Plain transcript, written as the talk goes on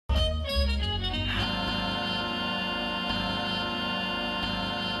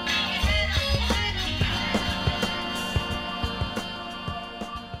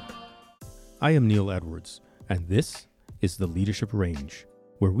I am Neil Edwards, and this is the Leadership Range,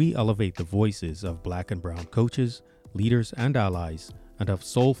 where we elevate the voices of Black and Brown coaches, leaders, and allies, and have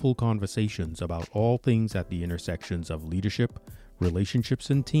soulful conversations about all things at the intersections of leadership, relationships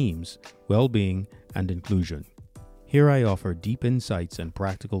and teams, well-being, and inclusion. Here I offer deep insights and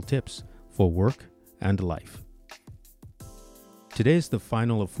practical tips for work and life. Today is the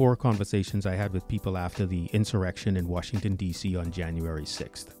final of 4 conversations I had with people after the insurrection in Washington, D.C. on January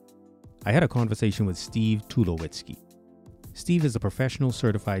 6th. I had a conversation with Steve Tulowitzki. Steve is a professional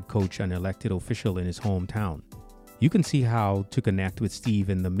certified coach and elected official in his hometown. You can see how to connect with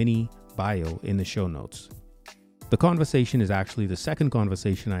Steve in the mini bio in the show notes. The conversation is actually the second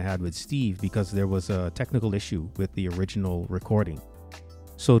conversation I had with Steve because there was a technical issue with the original recording.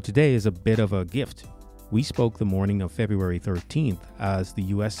 So today is a bit of a gift. We spoke the morning of February 13th as the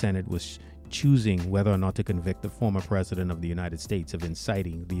U.S. Senate was choosing whether or not to convict the former president of the United States of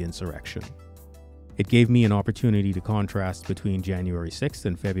inciting the insurrection. It gave me an opportunity to contrast between January 6th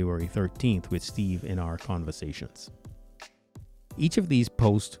and February 13th with Steve in our conversations. Each of these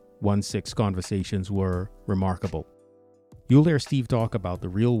post-1/6 conversations were remarkable. You'll hear Steve talk about the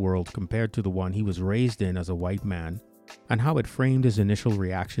real world compared to the one he was raised in as a white man and how it framed his initial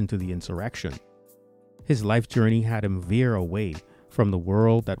reaction to the insurrection. His life journey had him veer away from the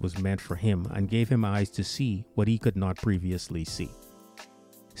world that was meant for him and gave him eyes to see what he could not previously see.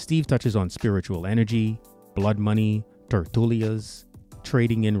 Steve touches on spiritual energy, blood money, tertulias,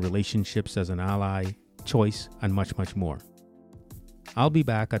 trading in relationships as an ally, choice, and much, much more. I'll be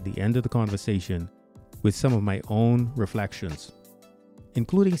back at the end of the conversation with some of my own reflections,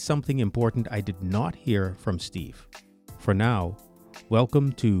 including something important I did not hear from Steve. For now,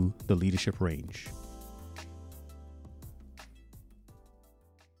 welcome to the Leadership Range.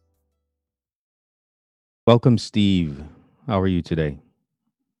 Welcome, Steve. How are you today?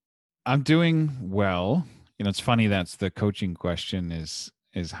 I'm doing well. It's funny that's the coaching question is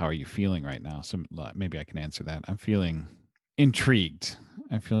how are you feeling right now? So maybe I can answer that. I'm feeling intrigued.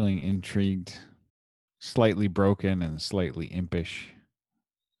 Slightly broken and slightly impish,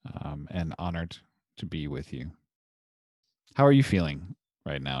 and honored to be with you. How are you feeling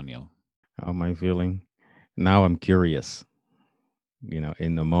right now, Neil? How am I feeling? Now I'm curious.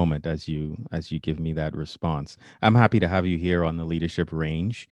 In the moment as you give me that response. I'm happy to have you here on the Leadership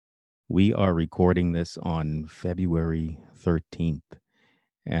Range. We are recording this on February 13th,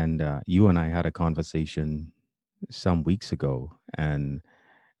 and you and I had a conversation some weeks ago and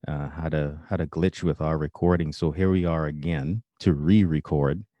had a glitch with our recording. So here we are again to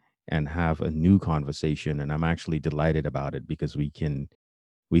re-record and have a new conversation, and I'm actually delighted about it because we can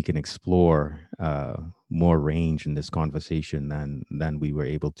explore more range in this conversation than we were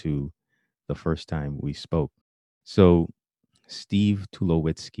able to the first time we spoke. So Steve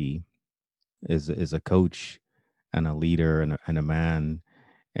Tulowitzki is a coach and a leader and a man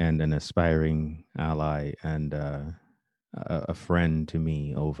and an aspiring ally and a friend to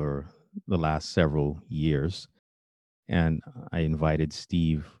me over the last several years. And I invited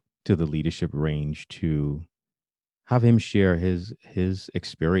Steve to the Leadership Range to have him share his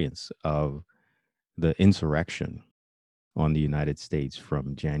experience of the insurrection on the United States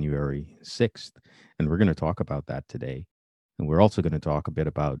from January 6th. And we're going to talk about that today. And we're also going to talk a bit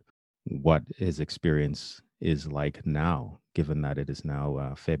about what his experience is like now, given that it is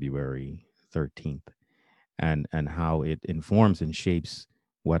now February 13th, and how it informs and shapes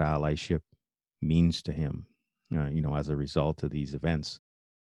what allyship means to him, as a result of these events.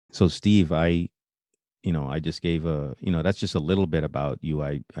 So, Steve, I just gave that's just a little bit about you.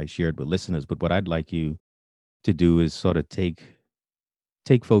 I shared with listeners, but what I'd like you to do is sort of take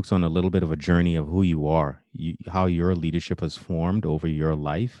folks on a little bit of a journey of who you are, how your leadership has formed over your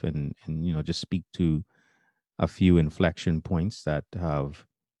life, and just speak to a few inflection points that have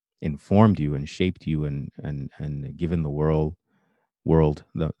informed you and shaped you and given the world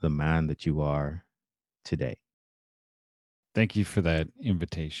the man that you are today. Thank you for that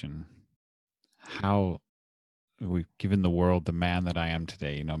invitation. How we've given the world the man that I am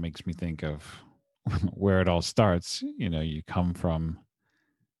today, makes me think of where it all starts. You come from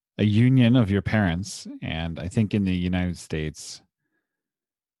a union of your parents. And I think in the United States,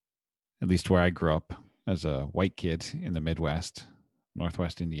 at least where I grew up as a white kid in the Midwest,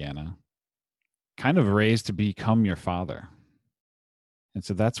 Northwest Indiana, kind of raised to become your father. And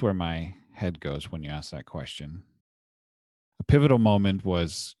so that's where my head goes when you ask that question. A pivotal moment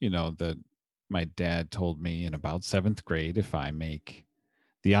was, that my dad told me in about 7th grade, if I make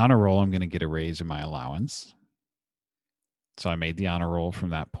the honor roll, I'm going to get a raise in my allowance. So I made the honor roll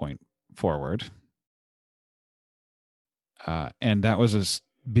from that point forward. And that was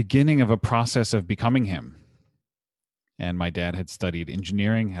beginning of a process of becoming him. And my dad had studied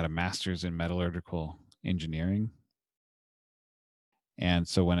engineering, had a master's in metallurgical engineering. And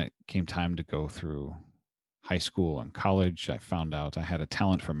so when it came time to go through high school and college, I found out I had a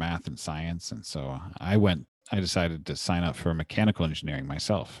talent for math and science. And so I decided to sign up for mechanical engineering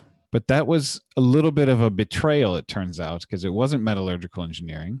myself. But that was a little bit of a betrayal, it turns out, because it wasn't metallurgical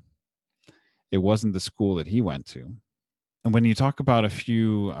engineering. It wasn't the school that he went to. And when you talk about a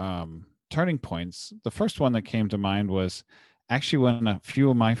few turning points, the first one that came to mind was actually when a few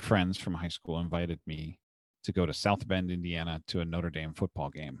of my friends from high school invited me to go to South Bend, Indiana to a Notre Dame football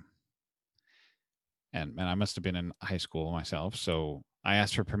game. And I must have been in high school myself. So I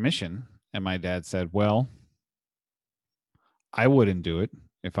asked for permission, and my dad said, "Well, I wouldn't do it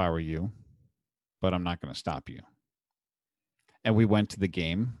if I were you, but I'm not going to stop you." And we went to the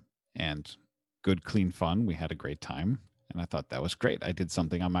game, and good, clean fun. We had a great time. And I thought that was great. I did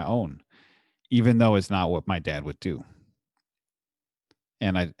something on my own, even though it's not what my dad would do.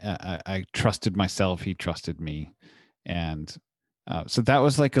 And I trusted myself. He trusted me. And so that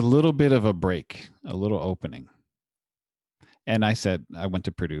was like a little bit of a break, a little opening. And I said, I went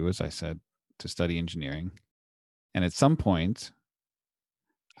to Purdue, as I said, to study engineering. And at some point,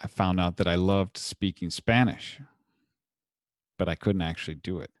 I found out that I loved speaking Spanish, but I couldn't actually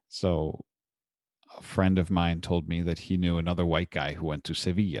do it. So a friend of mine told me that he knew another white guy who went to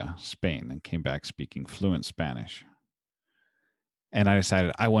Sevilla, Spain, and came back speaking fluent Spanish. And I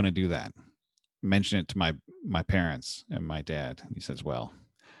decided I want to do that. Mention it to my parents and my dad. He says, "Well,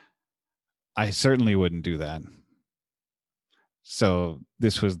 I certainly wouldn't do that." So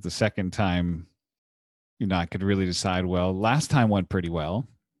this was the second time, I could really decide, well, last time went pretty well,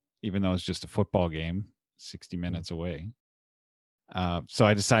 even though it's just a football game, 60 minutes away. So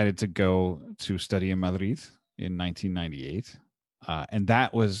I decided to go to study in Madrid in 1998. And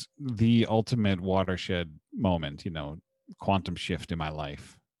that was the ultimate watershed moment, quantum shift in my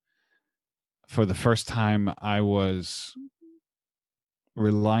life. For the first time, I was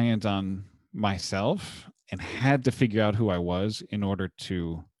reliant on myself and had to figure out who I was in order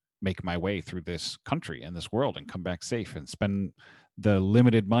to make my way through this country and this world and come back safe and spend the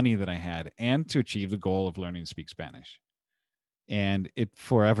limited money that I had and to achieve the goal of learning to speak Spanish. And it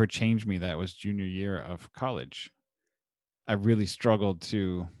forever changed me. That was junior year of college. I really struggled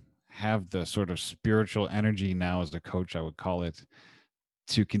to have the sort of spiritual energy now as a coach, I would call it,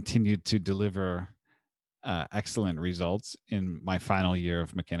 to continue to deliver excellent results in my final year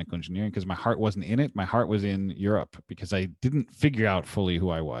of mechanical engineering because my heart wasn't in it. My heart was in Europe because I didn't figure out fully who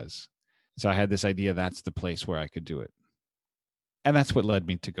I was. So I had this idea that's the place where I could do it. And that's what led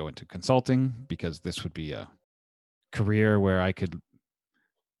me to go into consulting because this would be a career where I could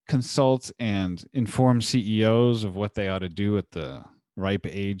consult and inform CEOs of what they ought to do at the ripe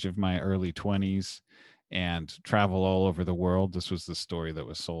age of my early 20s and travel all over the world. This was the story that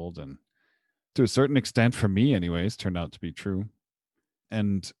was sold. And to a certain extent, for me, anyways, turned out to be true.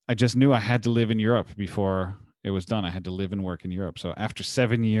 And I just knew I had to live in Europe before it was done. I had to live and work in Europe. So after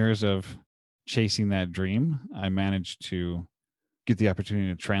 7 years of chasing that dream, I managed to get the opportunity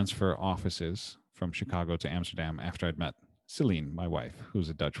to transfer offices from Chicago to Amsterdam after I'd met Celine, my wife, who's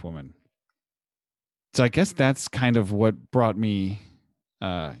a Dutch woman. So I guess that's kind of what brought me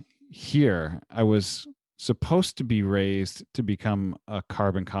here. I was supposed to be raised to become a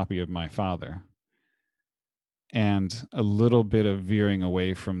carbon copy of my father. And a little bit of veering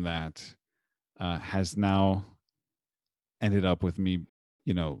away from that has now ended up with me,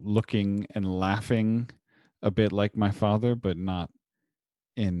 looking and laughing a bit like my father, but not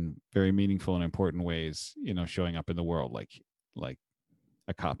in very meaningful and important ways, showing up in the world like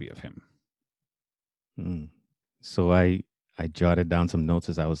a copy of him. Mm. So I jotted down some notes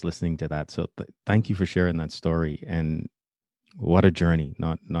as I was listening to that. So thank you for sharing that story. And what a journey!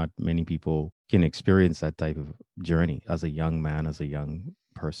 Not many people can experience that type of journey as a young man, as a young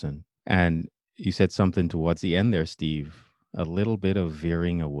person. And you said something towards the end there, Steve. A little bit of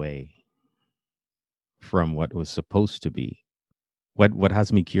veering away from what was supposed to be. What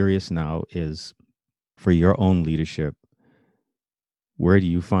has me curious now is for your own leadership, where do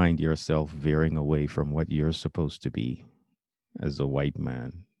you find yourself veering away from what you're supposed to be as a white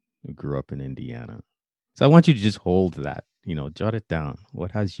man who grew up in Indiana? So I want you to just hold that, jot it down.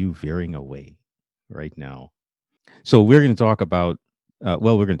 What has you veering away right now? So we're going to talk about, we're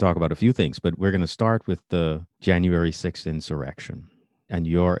going to talk about a few things, but we're going to start with the January 6th insurrection and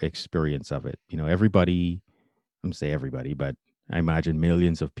your experience of it. Everybody, I'm going to say everybody, but I imagine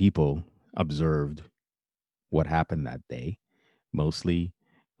millions of people observed what happened that day, mostly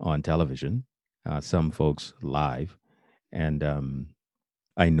on television, some folks live. And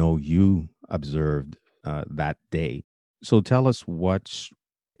I know you observed that day. So tell us what's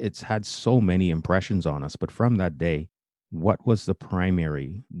it's had so many impressions on us, but from that day, what was the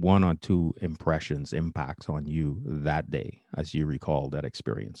primary one or two impressions, impacts on you that day as you recall that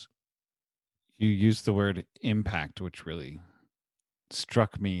experience? You used the word impact, which really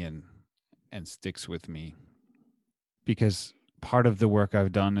struck me and sticks with me because part of the work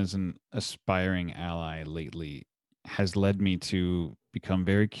I've done as an aspiring ally lately has led me to become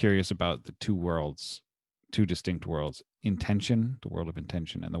very curious about the two worlds, two distinct worlds: intention, the world of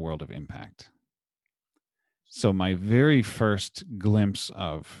intention, and the world of impact. So my very first glimpse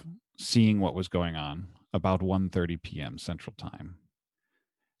of seeing what was going on about 1:30 p.m. Central Time.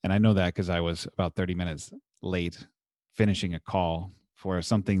 And I know that because I was about 30 minutes late finishing a call for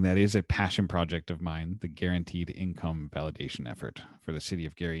something that is a passion project of mine, the guaranteed income validation effort for the city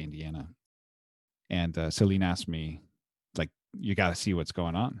of Gary, Indiana. And Celine asked me, like, you got to see what's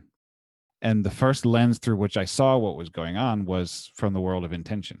going on. And the first lens through which I saw what was going on was from the world of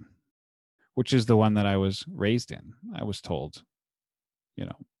intention, which is the one that I was raised in. I was told, you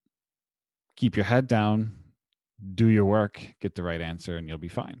know, keep your head down, do your work, get the right answer, and you'll be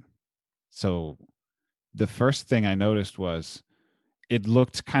fine. So the first thing I noticed was it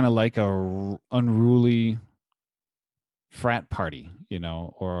looked kind of like a unruly frat party,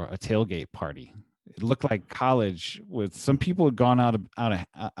 or a tailgate party. It looked like college with some people had gone out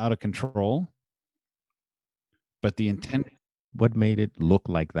of control, but the intent, What made it look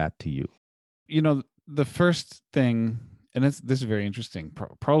like that to you? the first thing, and this is very interesting,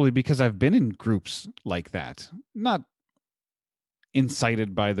 probably because I've been in groups like that, not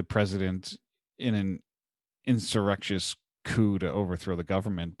incited by the president in an insurrectious coup to overthrow the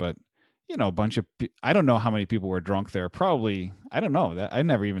government, but a bunch of I don't know how many people were drunk there. Probably, I don't know that. I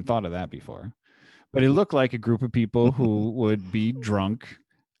never even thought of that before. But it looked like a group of people who would be drunk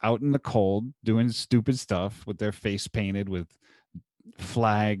out in the cold doing stupid stuff with their face painted with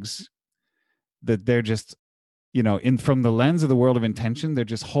flags that they're just, in from the lens of the world of intention, they're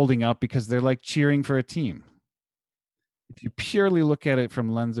just holding up because they're like cheering for a team. If you purely look at it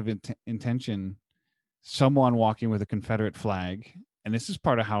from lens of intention, someone walking with a Confederate flag, and this is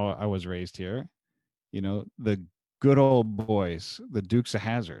part of how I was raised here, the good old boys, the Dukes of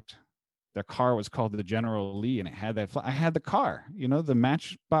Hazzard. Their car was called the General Lee, and it had that flag. I had the car, the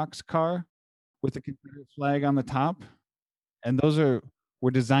Matchbox car with the Confederate flag on the top, and those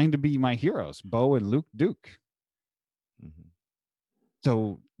were designed to be my heroes, Bo and Luke Duke. Mhm.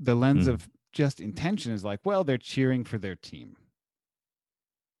 So the lens Mhm. of just intention is like, well, they're cheering for their team,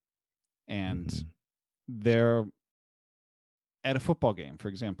 and Mhm. they're at a football game, for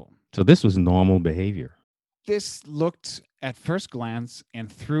example. So this was normal behavior. This looked at first glance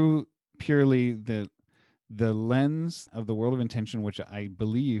and through purely the lens of the world of intention, which I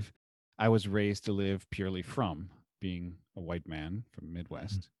believe I was raised to live purely from, being a white man from Mhm.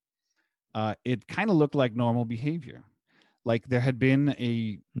 Midwest. It kind of looked like normal behavior. Like there had been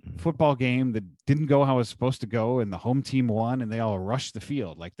a Mhm. football game that didn't go how it was supposed to go, and the home team won, and they all rushed the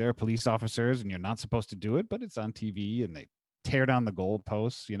field. Like they're police officers, and you're not supposed to do it, but it's on TV, and they tear down the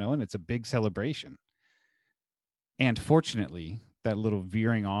goalposts, and it's a big celebration. And fortunately, that little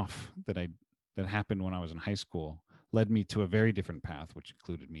veering off that happened when I was in high school led me to a very different path, which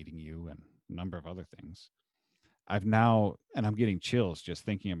included meeting you and a number of other things. I've now, and I'm getting chills just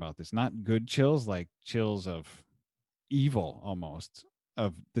thinking about this, not good chills, like chills of evil almost,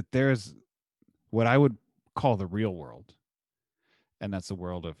 of that there's what I would call the real world, and that's the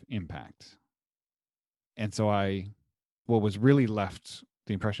world of impact. And so what was really left,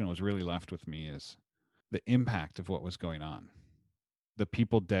 the impression that was really left with me is the impact of what was going on. The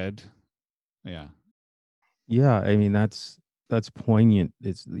people dead. Yeah. Yeah, I mean that's poignant.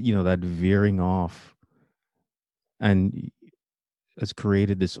 It's that veering off and has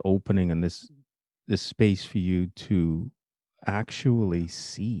created this opening and this space for you to actually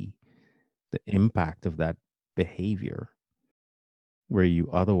see the impact of that behavior where you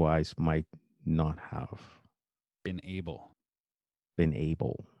otherwise might not have Been able. been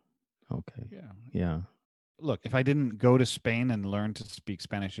able. Okay. Yeah. Yeah. Look, if I didn't go to Spain and learn to speak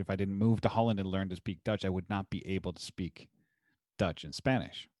Spanish, if I didn't move to Holland and learn to speak Dutch, I would not be able to speak Dutch and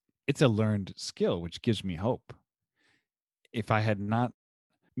Spanish. It's a learned skill, which gives me hope. If I had not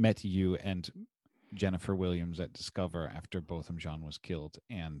met you and Jennifer Williams at Discover after Botham Jean was killed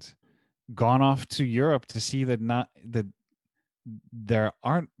and gone off to Europe to see that there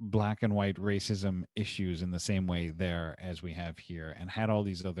aren't black and white racism issues in the same way there as we have here, and had all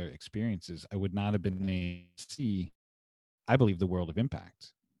these other experiences, I would not have been able to see, I believe, the world of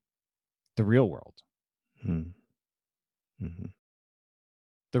impact, the real world. Mm-hmm.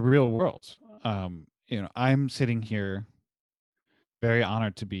 the real world. I'm sitting here very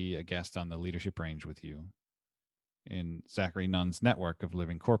honored to be a guest on the Leadership Range with you in Zachary Nunn's network of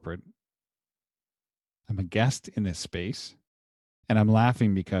Living Corporate. I'm a guest in this space, and I'm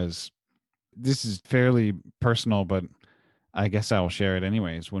laughing because this is fairly personal, but I guess I'll share it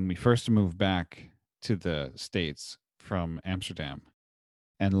anyways. When we first moved back to the States from Amsterdam,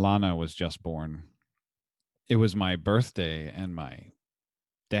 and Lana was just born, it was my birthday, and my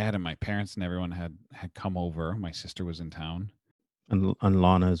dad and my parents and everyone had come over. My sister was in town. And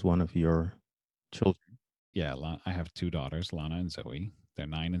Lana is one of your children. Yeah, I have two daughters, Lana and Zoe. They're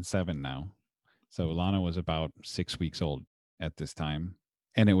 9 and 7 now. So Lana was about 6 weeks old at this time.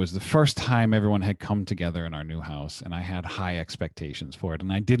 And it was the first time everyone had come together in our new house, and I had high expectations for it.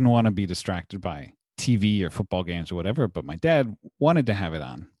 And I didn't want to be distracted by TV or football games or whatever, but my dad wanted to have it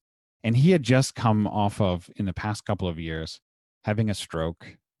on. And he had just come off of, in the past couple of years, having a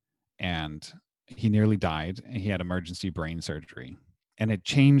stroke, and he nearly died. And he had emergency brain surgery. And it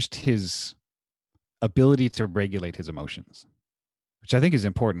changed his ability to regulate his emotions, which I think is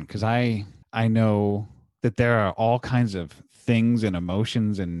important because I know that there are all kinds of things and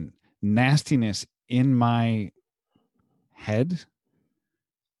emotions and nastiness in my head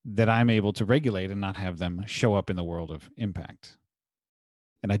that I'm able to regulate and not have them show up in the world of impact.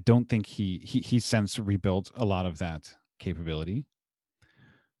 And I don't think he since rebuilt a lot of that capability.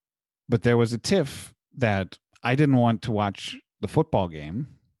 But there was a tiff that I didn't want to watch the football game.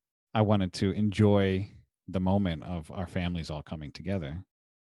 I wanted to enjoy the moment of our families all coming together.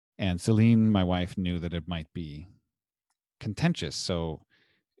 And Celine, my wife, knew that it might be contentious. So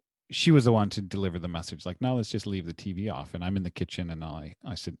she was the one to deliver the message, like, no, let's just leave the TV off. And I'm in the kitchen, and I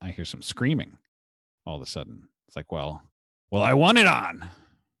said, I hear some screaming all of a sudden. It's like, well, I want it on.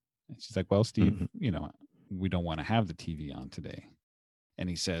 And she's like, well, Steve, we don't want to have the TV on today. And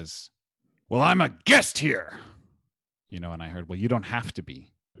he says, well, I'm a guest here. And I heard, well, you don't have to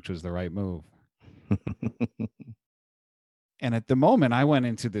be, which was the right move. And at the moment, I went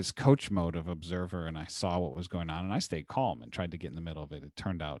into this coach mode of observer, and I saw what was going on, and I stayed calm and tried to get in the middle of it. It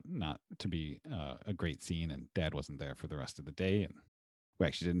turned out not to be a great scene, and Dad wasn't there for the rest of the day, and we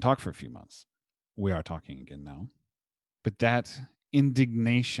actually didn't talk for a few months. We are talking again now. But that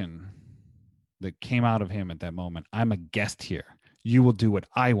indignation that came out of him at that moment, I'm a guest here. You will do what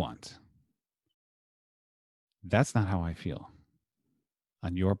I want. That's not how I feel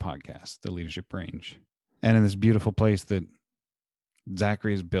on your podcast, The Leadership Range. And in this beautiful place that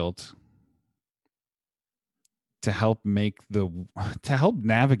Zachary has built to help navigate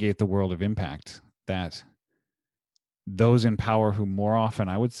the world of impact, that those in power who more often,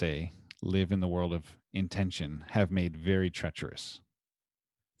 I would say, live in the world of intention have made very treacherous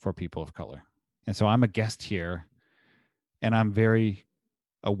for people of color. And so I'm a guest here, and I'm very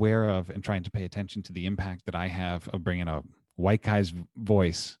aware of and trying to pay attention to the impact that I have of bringing a white guy's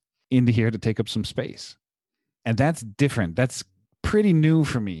voice into here to take up some space. And that's different. That's pretty new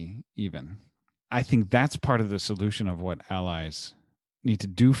for me, even. I think that's part of the solution of what allies need to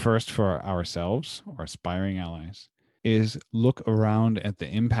do first for ourselves, or aspiring allies, is look around at the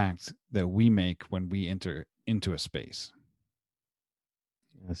impact that we make when we enter into a space.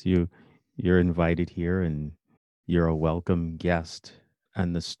 Yes, you're invited here, and you're a welcome guest.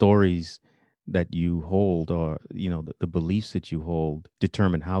 And the stories that you hold, or the beliefs that you hold,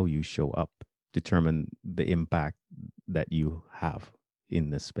 determine how you show up, determine the impact that you have in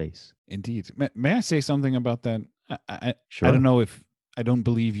this space. Indeed. May I say something about that? Sure. I don't know if I don't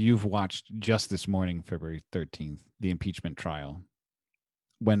believe you've watched just this morning, February 13th, the impeachment trial,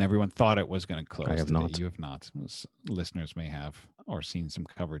 when everyone thought it was going to close. I have today. not. You have not. Listeners may have, or seen some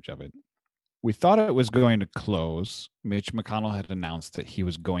coverage of it. We thought it was going to close. Mitch McConnell had announced that he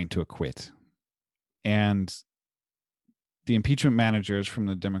was going to acquit. And the impeachment managers from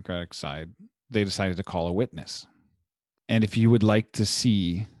the Democratic side, they decided to call a witness. And if you would like to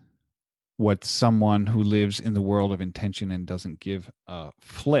see what someone who lives in the world of intention and doesn't give a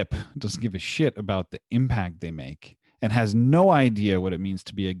flip, doesn't give a shit about the impact they make, and has no idea what it means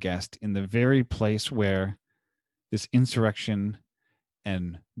to be a guest in the very place where this insurrection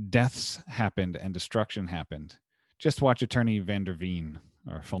and deaths happened and destruction happened, just watch Attorney Van der Veen,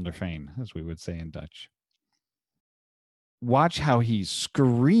 or Van der Veen, as we would say in Dutch. Watch how he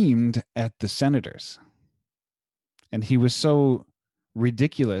screamed at the senators. And he was so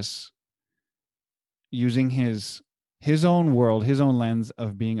ridiculous, using his own world, his own lens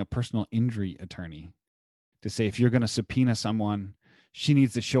of being a personal injury attorney, to say, if you're going to subpoena someone, she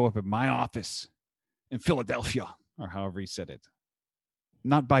needs to show up at my office in Philadelphia, or however he said it.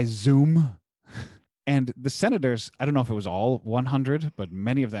 Not by Zoom. And the senators, I don't know if it was all 100, but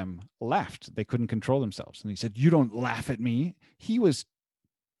many of them laughed. They couldn't control themselves. And he said, "You don't laugh at me." He was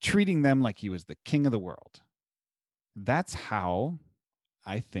treating them like he was the king of the world. That's how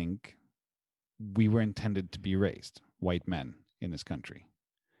I think we were intended to be raised, white men in this country,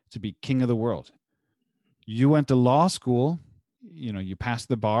 to be king of the world. You went to law school, you passed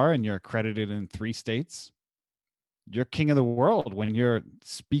the bar and you're accredited in 3 states. You're king of the world when you're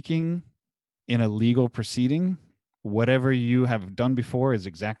speaking in a legal proceeding. Whatever you have done before is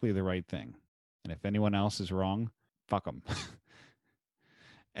exactly the right thing. And if anyone else is wrong, fuck them.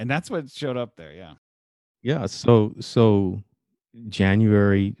 And that's what showed up there. Yeah. Yeah. So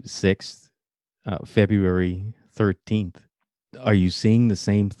January 6th, February 13th. Are you seeing the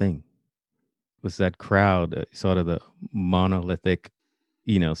same thing? Was that crowd sort of the monolithic,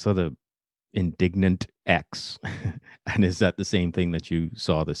 sort of indignant X? And is that the same thing that you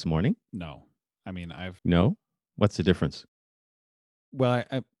saw this morning? No. I mean, No? What's the difference? well,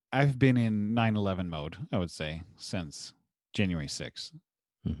 I've been in 9/11 mode, I would say, since January 6th.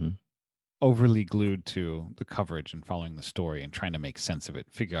 Hmm. Overly glued to the coverage and following the story and trying to make sense of it,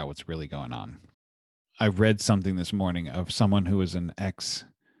 figure out what's really going on. I read something this morning of someone who was an ex,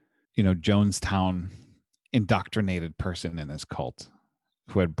 Jonestown indoctrinated person in this cult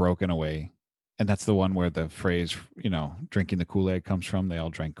who had broken away. And that's the one where the phrase, drinking the Kool-Aid comes from. They all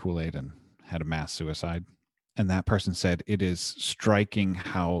drank Kool-Aid and had a mass suicide. And that person said, it is striking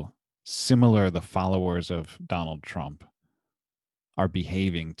how similar the followers of Donald Trump are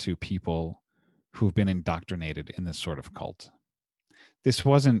behaving to people who've been indoctrinated in this sort of cult. This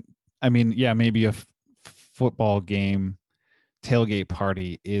wasn't, I mean, yeah, maybe a football game tailgate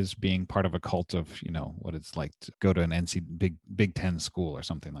party is being part of a cult of, what it's like to go to an Big Ten school or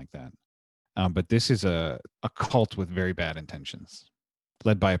something like that. But this is a cult with very bad intentions,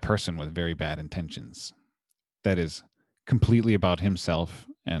 led by a person with very bad intentions that is completely about himself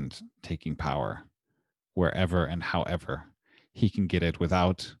and taking power wherever and however he can get it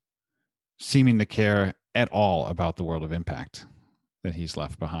without seeming to care at all about the world of impact that he's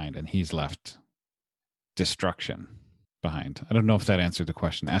left behind. And he's left destruction behind. I don't know if that answered the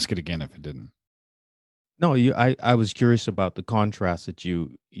question. Ask it again if it didn't. No, I was curious about the contrast that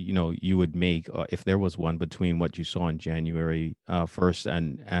you would make if there was one between what you saw on January 1st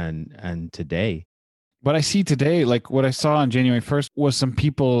and today. What I see today, like what I saw on January 1st, was some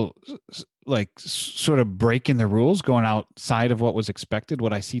people like sort of breaking the rules, going outside of what was expected.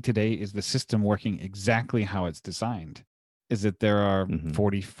 What I see today is the system working exactly how it's designed. Is that there are Hmm.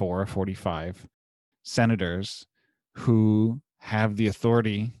 44, 45 senators who have the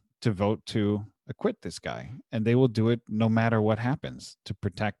authority to vote to acquit this guy, and they will do it no matter what happens to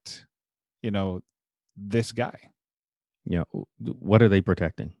protect, this guy. Yeah. What are they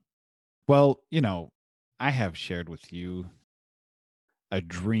protecting? Well, I have shared with you a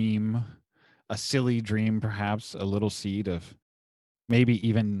dream, a silly dream, perhaps a little seed of maybe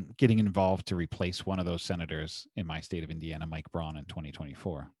even getting involved to replace one of those senators in my state of Indiana, Mike Braun, in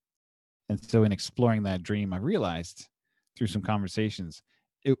 2024. And so, in exploring that dream, I realized through some conversations,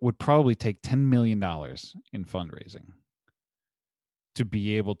 it would probably take $10 million in fundraising to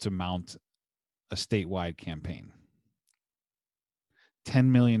be able to mount a statewide campaign. $10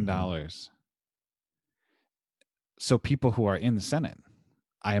 million. Mhm. So, people who are in the Senate,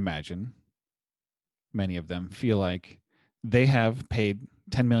 I imagine, many of them feel like they have paid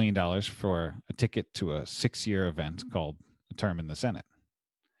 $10 million for a ticket to a 6-year event called a term in the Senate.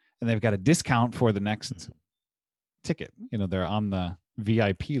 And they've got a discount for the next ticket. They're on the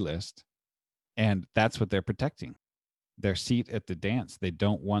VIP list, and that's what they're protecting, their seat at the dance. They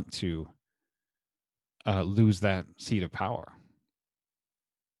don't want to lose that seat of power.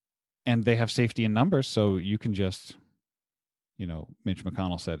 And they have safety in numbers, so you can just, Mitch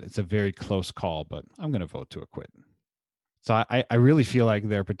McConnell said, it's a very close call, but I'm going to vote to acquit. So I really feel like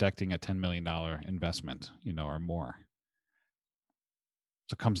they're protecting a $10 million investment, or more.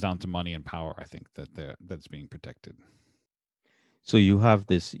 So it comes down to money and power, I think, that's being protected. So you have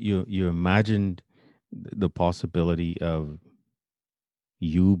this. You imagined the possibility of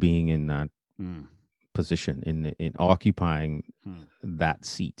you being in that Hmm. position, in occupying Hmm. that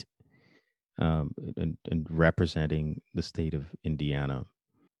seat, and representing the state of Indiana.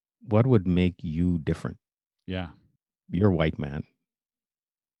 What would make you different? Yeah. You're a white man.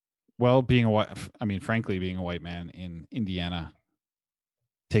 Well, frankly, being a white man in Indiana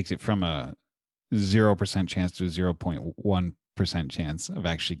takes it from a 0% chance to a 0.1% chance of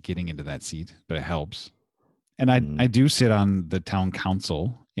actually getting into that seat, but it helps. And I Mhm. do sit on the town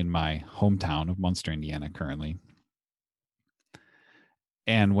council in my hometown of Munster, Indiana, currently.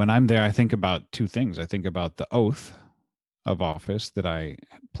 And when I'm there, I think about two things. I think about the oath of office that I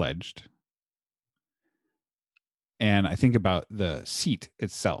pledged, and I think about the seat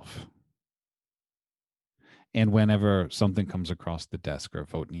itself. And whenever something comes across the desk or a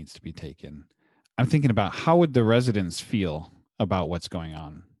vote needs to be taken, I'm thinking about how would the residents feel about what's going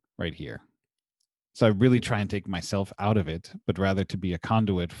on right here. So I really try and take myself out of it, but rather to be a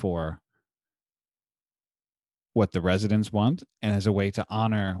conduit for what the residents want and as a way to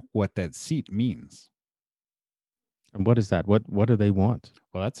honor what that seat means. And what is that? What do they want?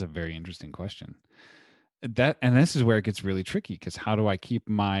 Well, that's a very interesting question. That and this is where it gets really tricky because how do I keep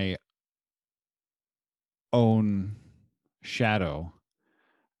my own shadow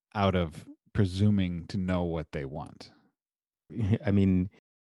out of presuming to know what they want? I mean,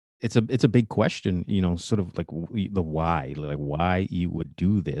 it's a big question, sort of like the why, like why you would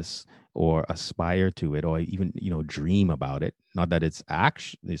do this or aspire to it or even, dream about it. Not that it's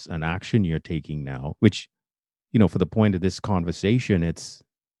an action you're taking now, which, for the point of this conversation,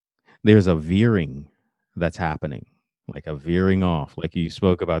 there's a veering that's happening, like a veering off, like you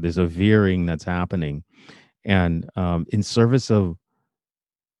spoke about. There's a veering that's happening, and in service of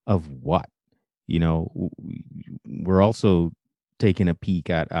what? We're also taking a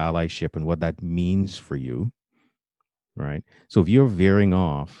peek at allyship and what that means for you, right? So if you're veering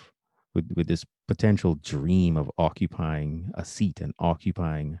off with this potential dream of occupying a seat and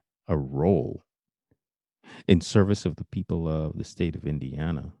occupying a role in service of the people of the state of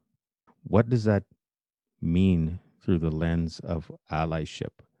Indiana, what does that mean through the lens of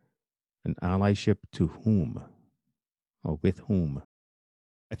allyship? An allyship to whom or with whom?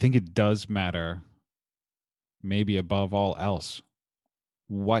 I think it does matter, maybe above all else,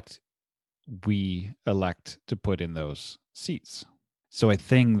 what we elect to put in those seats. So, a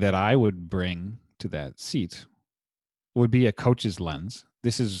thing that I would bring to that seat would be a coach's lens.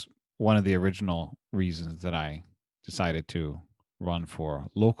 This is one of the original reasons that I decided to run for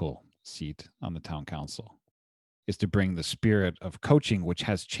local seat on the town council is to bring the spirit of coaching, which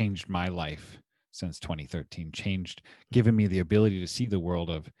has changed my life since 2013, given me the ability to see the world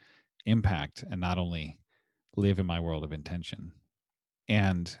of impact and not only live in my world of intention.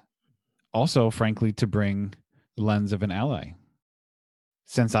 And also, frankly, to bring the lens of an ally.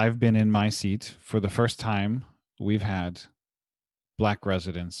 Since I've been in my seat, for the first time, we've had Black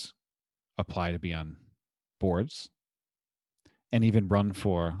residents apply to be on boards and even run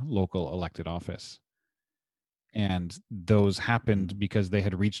for local elected office. And those happened because they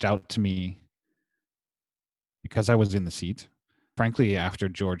had reached out to me because I was in the seat. Frankly, after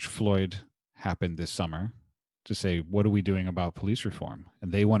George Floyd happened this summer, to say, what are we doing about police reform?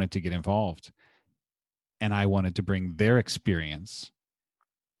 And they wanted to get involved. And I wanted to bring their experience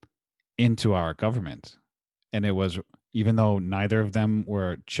into our government. And it was, even though neither of them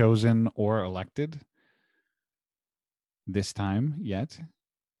were chosen or elected this time yet,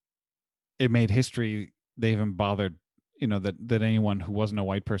 it made history. They even bothered, that anyone who wasn't a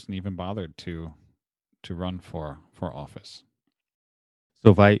white person even bothered to run for office.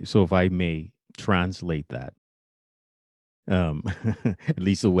 So if I may translate that, um, at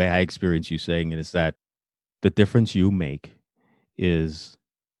least the way I experience you saying it is that the difference you make is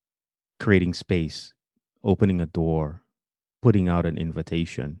creating space, opening a door, putting out an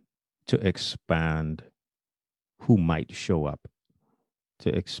invitation to expand who might show up,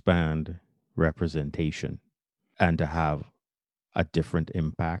 to expand representation, and to have a different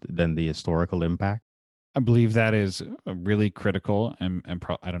impact than the historical impact. I believe that is really critical, and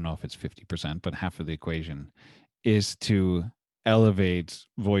I don't know if it's 50%, but half of the equation is to elevate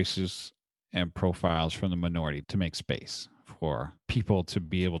voices and profiles from the minority to make space for people to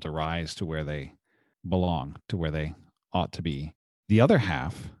be able to rise to where they belong, to where they ought to be. The other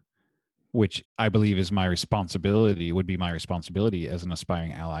half, which I believe is my responsibility, would be my responsibility as an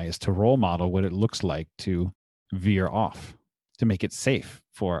aspiring ally, is to role model what it looks like to veer off, to make it safe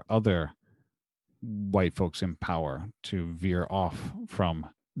for other white folks in power to veer off from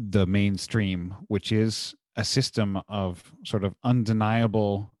the mainstream, which is a system of sort of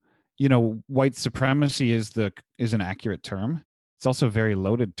undeniable, white supremacy is an accurate term. It's also a very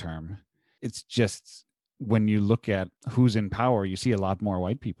loaded term. It's just when you look at who's in power, you see a lot more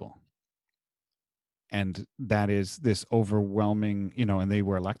white people. And that is this overwhelming, and they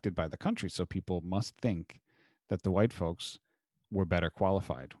were elected by the country. So people must think that the white folks were better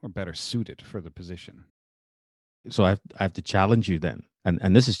qualified or better suited for the position. So I have to challenge you then,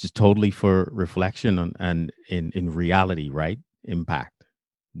 and this is just totally for reflection and in reality, right? Impact.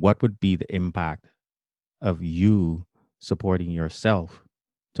 What would be the impact of you supporting yourself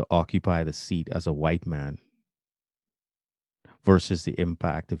to occupy the seat as a white man? versus the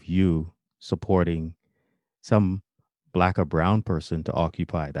impact of you supporting some black or brown person to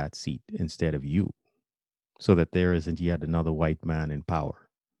occupy that seat instead of you, so that there isn't yet another white man in power?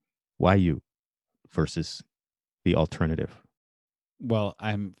 Why you versus the alternative? Well,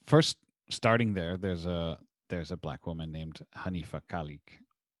 I'm first starting there. There's a black woman named Hanifa Khalik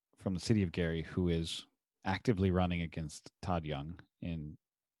from the city of Gary who is actively running against Todd Young in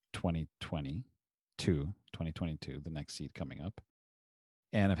 2022, the next seat coming up.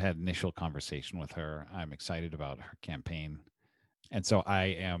 And I've had initial conversation with her. I'm excited about her campaign. And so I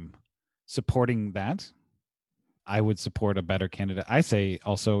am supporting that. I would support a better candidate. I say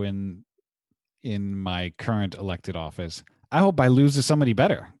also in my current elected office, I hope I lose to somebody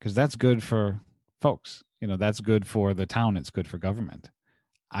better because that's good for folks. That's good for the town. It's good for government.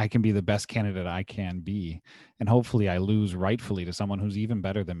 I can be the best candidate I can be. And hopefully I lose rightfully to someone who's even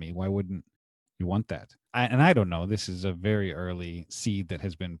better than me. Why wouldn't you want that? And I don't know. This is a very early seed that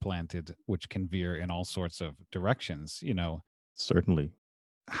has been planted, which can veer in all sorts of directions. Certainly.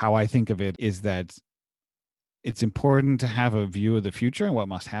 How I think of it is that it's important to have a view of the future and what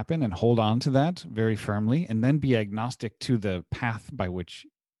must happen and hold on to that very firmly and then be agnostic to the path by which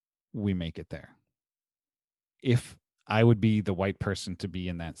we make it there. If I would be the white person to be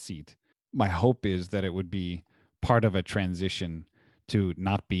in that seat, my hope is that it would be part of a transition to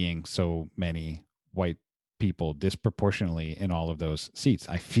not being so many white people disproportionately in all of those seats.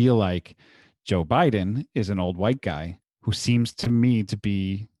 I feel like Joe Biden is an old white guy who seems to me to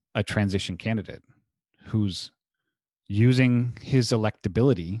be a transition candidate who's using his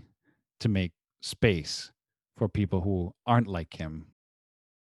electability to make space for people who aren't like him,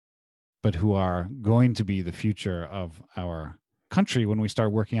 but who are going to be the future of our country when we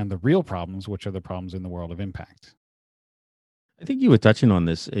start working on the real problems, which are the problems in the world of impact. I think you were touching on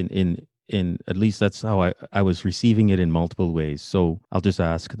this in at least that's how I was receiving it in multiple ways. So I'll just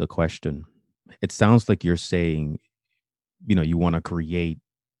ask the question. It sounds like you're saying, you want to create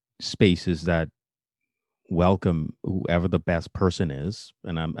spaces that welcome whoever the best person is,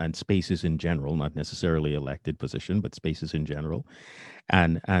 and spaces in general, not necessarily elected position, but spaces in general,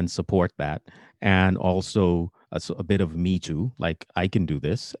 and support that, and also a bit of me too, like I can do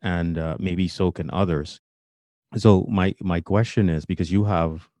this, and maybe so can others. So my question is, because you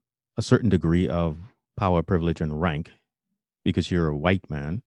have a certain degree of power, privilege, and rank, because you're a white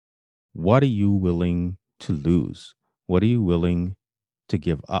man, what are you willing to lose? What are you willing to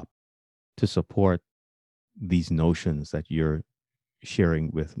give up to support these notions that you're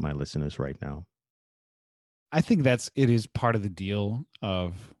sharing with my listeners right now? I think it is part of the deal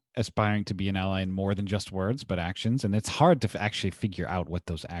of aspiring to be an ally in more than just words, but actions. And it's hard to actually figure out what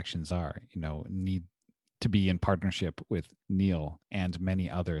those actions are. Need to be in partnership with Neil and many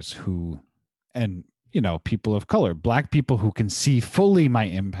others and people of color, black people who can see fully my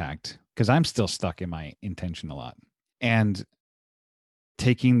impact, because I'm still stuck in my intention a lot. And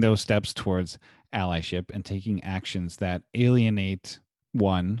taking those steps towards allyship and taking actions that alienate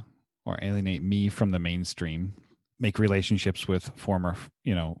one or alienate me from the mainstream, make relationships with former,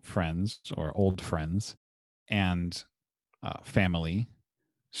 friends or old friends and family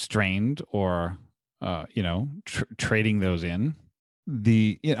strained, or trading those in.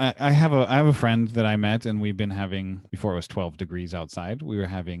 I have a friend that I met, and we've been having, before it was 12 degrees outside, we were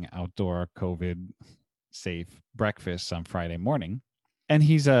having outdoor COVID safe breakfasts on Friday morning. And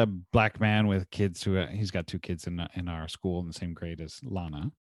he's a black man with kids he's got two kids in our school in the same grade as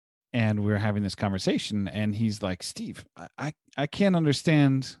Lana. And we were having this conversation, and he's like, Steve, I can't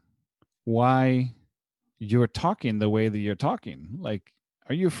understand why you're talking the way that you're talking. Like,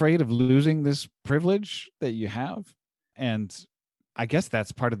 are you afraid of losing this privilege that you have? And I guess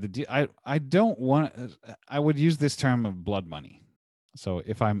that's part of the deal. I don't want, I would use this term of blood money. So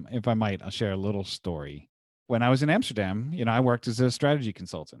if I might, I'll share a little story. When I was in Amsterdam, I worked as a strategy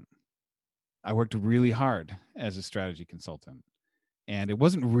consultant. I worked really hard as a strategy consultant. And it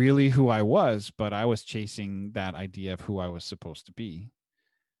wasn't really who I was, but I was chasing that idea of who I was supposed to be.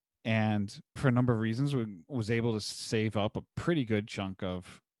 And for a number of reasons, was able to save up a pretty good chunk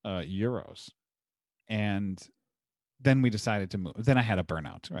of euros. And then we decided to move. Then I had a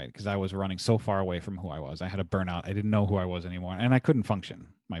burnout, right? Because I was running so far away from who I was. I had a burnout. I didn't know who I was anymore. And I couldn't function.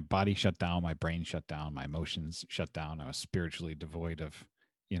 My body shut down. My brain shut down. My emotions shut down. I was spiritually devoid of,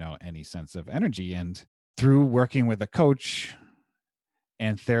 any sense of energy. And through working with a coach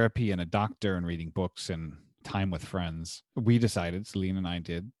and therapy and a doctor and reading books and time with friends, we decided, Celine and I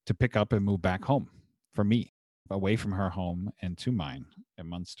did, to pick up and move back home for me, away from her home and to mine in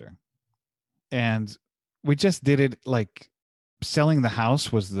Munster. And we just did it like selling the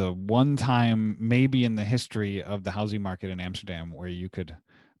house was the one time maybe in the history of the housing market in Amsterdam where you could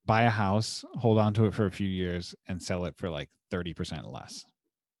buy a house, hold on to it for a few years, and sell it for like 30% less.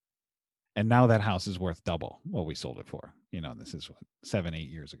 And now that house is worth double what we sold it for. This is what, 7, 8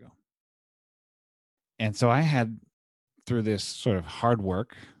 years ago. And so I had, through this sort of hard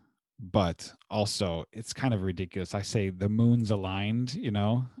work, but also it's kind of ridiculous. I say the moons aligned.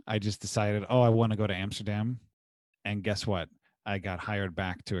 I just decided, oh, I want to go to Amsterdam. And guess what? I got hired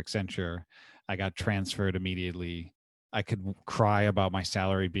back to Accenture. I got transferred immediately. I could cry about my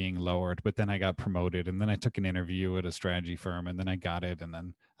salary being lowered, but then I got promoted. And then I took an interview at a strategy firm and then I got it. And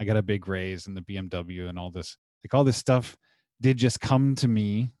then I got a big raise in the BMW and all this. Like all this stuff did just come to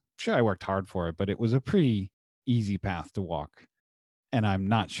me. Sure, I worked hard for it, but it was a pretty easy path to walk. And I'm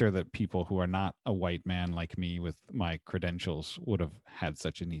not sure that people who are not a white man like me with my credentials would have had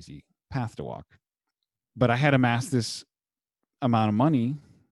such an easy path to walk. But I had amassed this amount of money.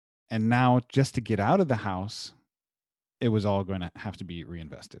 And now, just to get out of the house, it was all going to have to be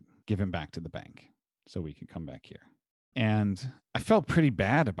reinvested, given back to the bank so we could come back here. And I felt pretty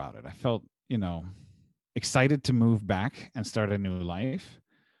bad about it. I felt, excited to move back and start a new life,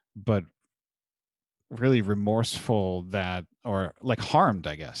 but really remorseful that, or like harmed,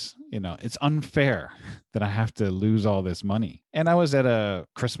 I guess. It's unfair that I have to lose all this money. And I was at a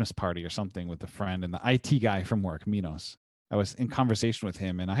Christmas party or something with a friend, and the IT guy from work, Minos, I was in conversation with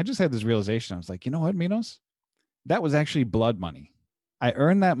him, and I just had this realization. I was like, you know what, Minos? That was actually blood money. I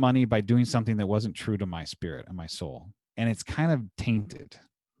earned that money by doing something that wasn't true to my spirit and my soul. And it's kind of tainted.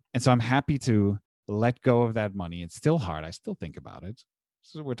 And so I'm happy to let go of that money. It's still hard. I still think about it.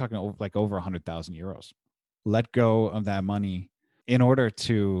 So we're talking like over 100,000 euros. Let go of that money in order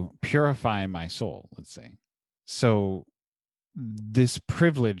to purify my soul, let's say. So this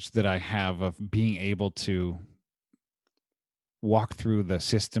privilege that I have of being able to walk through the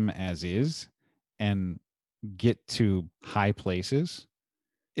system as is and get to high places,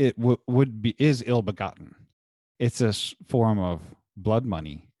 it is ill begotten. It's a form of blood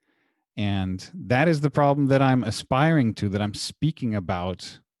money. And that is the problem that I'm aspiring to, that I'm speaking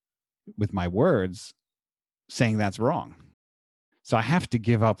about with my words, saying that's wrong. So I have to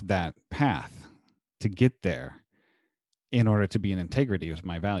give up that path to get there in order to be in integrity with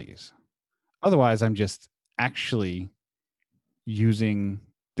my values. Otherwise, I'm just actually using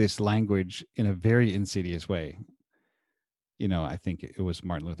this language in a very insidious way. I think it was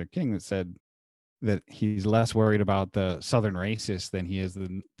Martin Luther King that said that he's less worried about the Southern racists than he is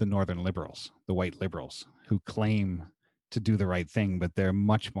the Northern liberals, the white liberals who claim to do the right thing, but they're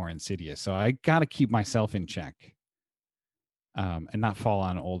much more insidious. So I got to keep myself in check and not fall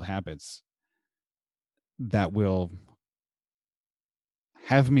on old habits that will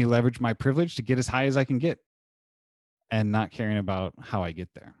have me leverage my privilege to get as high as I can get and not caring about how I get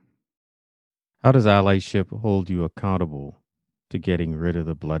there. How does allyship hold you accountable to getting rid of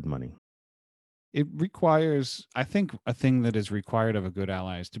the blood money? It requires, I think, a thing that is required of a good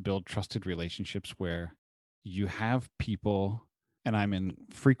ally is to build trusted relationships where you have people, and I'm in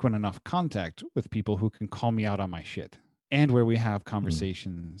frequent enough contact with people who can call me out on my shit, and where we have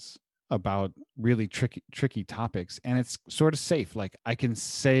conversations about really tricky topics, and it's sort of safe. Like I can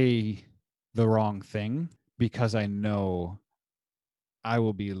say the wrong thing because I know I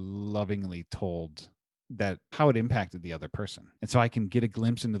will be lovingly told that how it impacted the other person. And so I can get a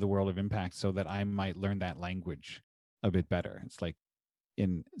glimpse into the world of impact so that I might learn that language a bit better. It's like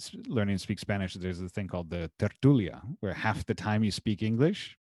in learning to speak Spanish, there's a thing called the tertulia, where half the time you speak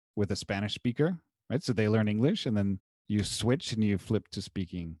English with a Spanish speaker, right? So they learn English and then you switch and you flip to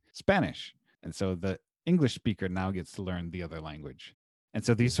speaking Spanish. And so the English speaker now gets to learn the other language. And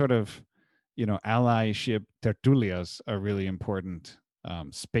so these sort of, allyship tertulias are really important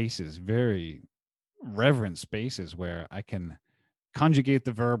spaces, very reverent spaces where I can conjugate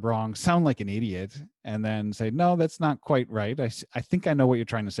the verb wrong, sound like an idiot, and then say, no, that's not quite right. I think I know what you're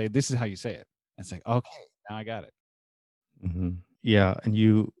trying to say. This is how you say it. And it's like, okay, now I got it. Yeah, and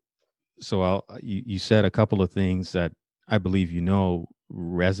you said a couple of things that I believe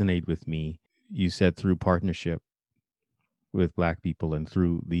resonate with me. You said through partnership with Black people and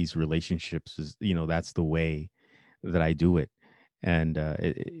through these relationships is that's the way that I do it, and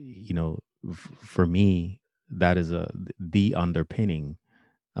for me that is the underpinning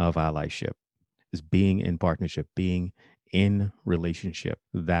of allyship is being in partnership, being in relationship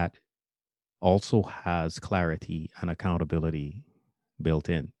that also has clarity and accountability built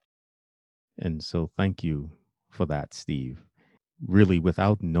in. And so thank you for that, Steve. Really,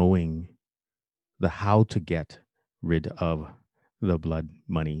 without knowing the how to get rid of the blood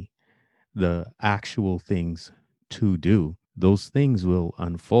money, the actual things to do, those things will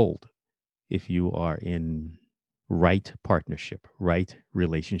unfold if you are in right partnership, right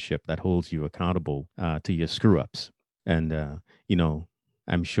relationship that holds you accountable to your screw ups. And, you know,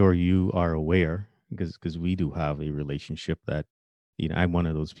 I'm sure you are aware because we do have a relationship that, I'm one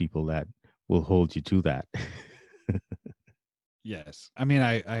of those people that will hold you to that. Yes. I mean,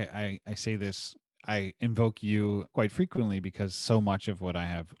 I say this, I invoke you quite frequently because so much of what I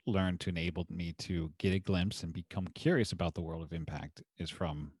have learned to enable me to get a glimpse and become curious about the world of impact is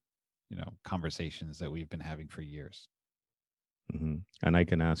from, conversations that we've been having for years. And I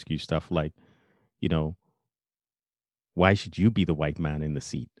can ask you stuff like, you know, why should you be the white man in the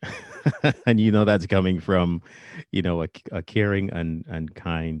seat? And that's coming from, a caring and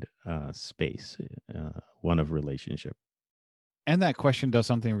kind space, one of relationship. And that question does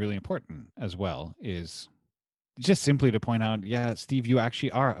something really important as well, is just simply to point out, yeah, Steve, you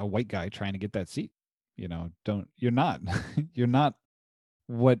actually are a white guy trying to get that seat. Don't you're not you're not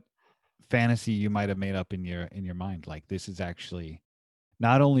what fantasy you might have made up in your mind. Like, this is actually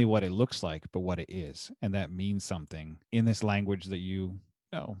not only what it looks like, but what it is. And that means something in this language that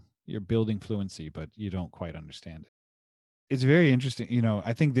know you're building fluency, but you don't quite understand it. It's very interesting.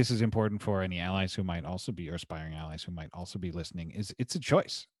 I think this is important for any allies who might also be, or aspiring allies who might also be listening, is it's a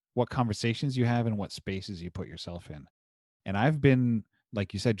choice what conversations you have and what spaces you put yourself in. And I've been,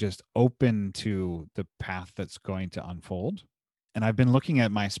 like you said, just open to the path that's going to unfold. And I've been looking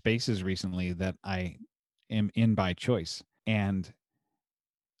at my spaces recently that I am in by choice. And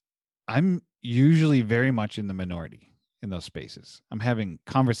I'm usually very much in the minority in those spaces. I'm having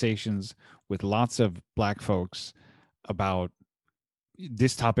conversations with lots of Black folks about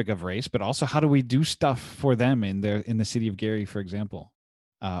this topic of race, but also how do we do stuff for them in the city of Gary, for example,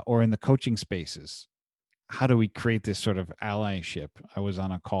 or in the coaching spaces. How do we create this sort of allyship? I was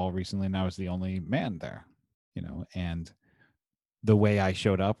on a call recently, and I was the only man there, and the way I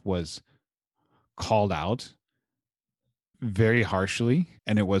showed up was called out very harshly,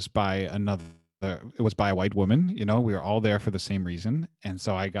 and it was by a white woman. We were all there for the same reason, and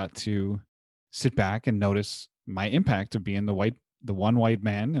so I got to sit back and notice my impact of being the one white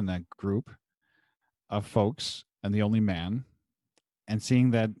man in that group of folks and the only man, and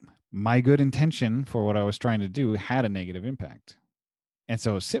seeing that my good intention for what I was trying to do had a negative impact. And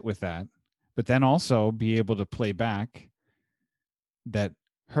so sit with that, but then also be able to play back that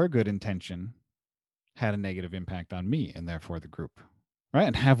her good intention had a negative impact on me and therefore the group, right?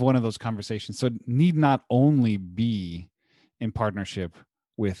 And have one of those conversations. So it need not only be in partnership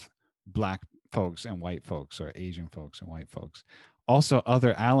with Black folks and white folks, or Asian folks and white folks, also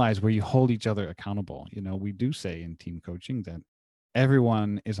other allies where you hold each other accountable. We do say in team coaching that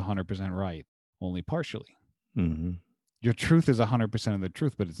everyone is 100% right, only partially. Mm-hmm. Your truth is 100% of the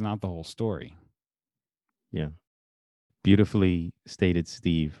truth, but it's not the whole story. Yeah. Beautifully stated,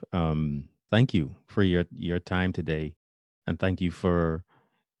 Steve. Thank you for your time today, and thank you for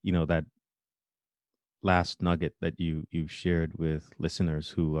that last nugget that you've shared with listeners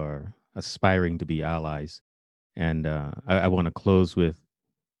who are aspiring to be allies. And I want to close with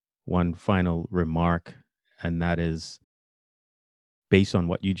one final remark, and that is based on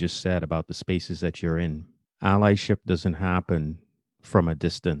what you just said about the spaces that you're in. Allyship doesn't happen from a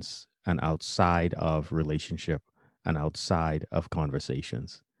distance and outside of relationship and outside of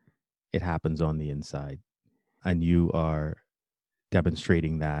conversations. It happens on the inside. And you are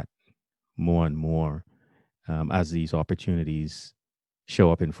demonstrating that more and more as these opportunities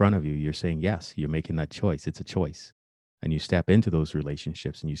show up in front of you. You're saying, yes, you're making that choice. It's a choice. And you step into those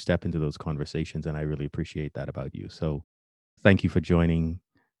relationships and you step into those conversations. And I really appreciate that about you. So thank you for joining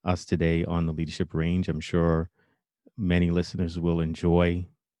us today on the Leadership Range. I'm sure many listeners will enjoy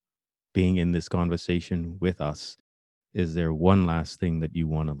being in this conversation with us. Is there one last thing that you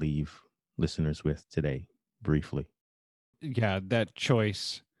want to leave listeners with today, briefly? Yeah, that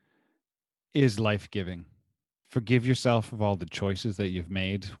choice is life-giving. Forgive yourself of all the choices that you've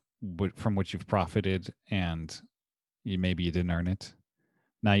made from which you've profited, and maybe you didn't earn it.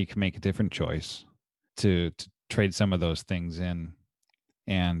 Now you can make a different choice to trade some of those things in,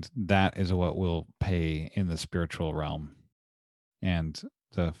 and that is what will pay in the spiritual realm. And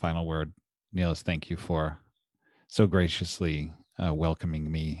the final word, Neil, is thank you for so graciously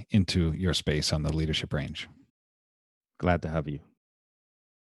welcoming me into your space on the Leadership Range. Glad to have you.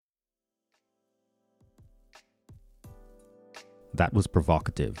 That was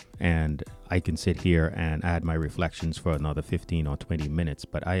provocative, and I can sit here and add my reflections for another 15 or 20 minutes,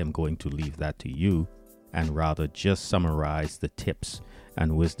 but I am going to leave that to you and rather just summarize the tips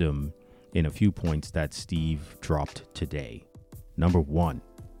and wisdom in a few points that Steve dropped today. Number one,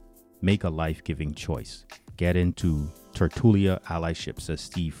 make a life-giving choice. get into Tertulia Allyships, as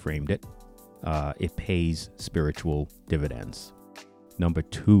Steve framed it. It pays spiritual dividends. Number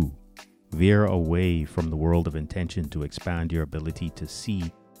 2, veer away from the world of intention to expand your ability to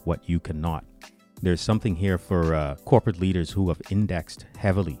see what you cannot. There's something here for corporate leaders who have indexed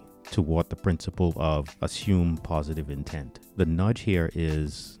heavily toward the principle of assume positive intent. The nudge here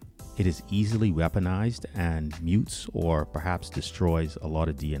is it is easily weaponized and mutes or perhaps destroys a lot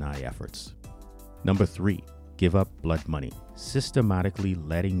of D&I efforts. Number 3, give up blood money. Systematically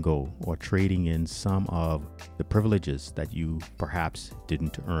letting go or trading in some of the privileges that you perhaps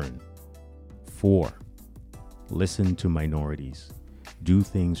didn't earn. 4, listen to minorities. Do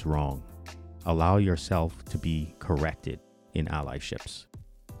things wrong. Allow yourself to be corrected in allyships.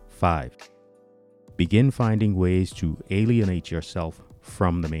 5, begin finding ways to alienate yourself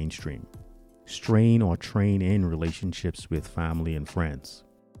from the mainstream. Strain or train in relationships with family and friends.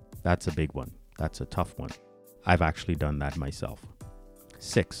 That's a big one. That's a tough one. I've actually done that myself.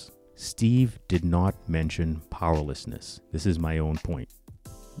 6, Steve did not mention powerlessness. This is my own point.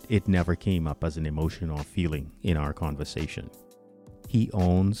 It never came up as an emotion or feeling in our conversation. He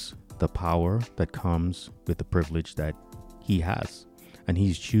owns the power that comes with the privilege that he has, and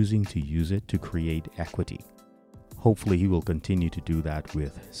he's choosing to use it to create equity. Hopefully, he will continue to do that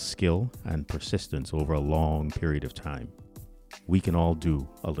with skill and persistence over a long period of time. We can all do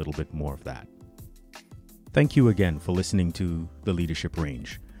a little bit more of that. Thank you again for listening to The Leadership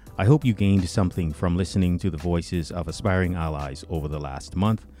Range. I hope you gained something from listening to the voices of aspiring allies over the last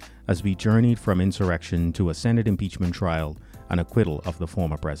month as we journeyed from insurrection to a Senate impeachment trial and acquittal of the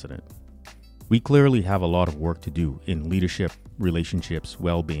former president. We clearly have a lot of work to do in leadership, relationships,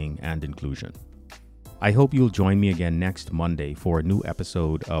 well-being, and inclusion. I hope you'll join me again next Monday for a new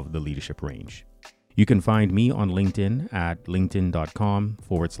episode of The Leadership Range. You can find me on LinkedIn at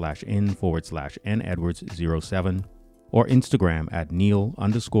linkedin.com/in/NEdwards07 or Instagram at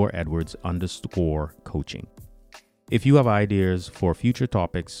Neil_Edwards_coaching. If you have ideas for future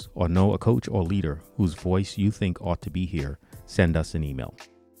topics or know a coach or leader whose voice you think ought to be here, send us an email.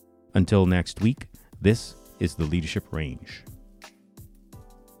 Until next week, this is The Leadership Range.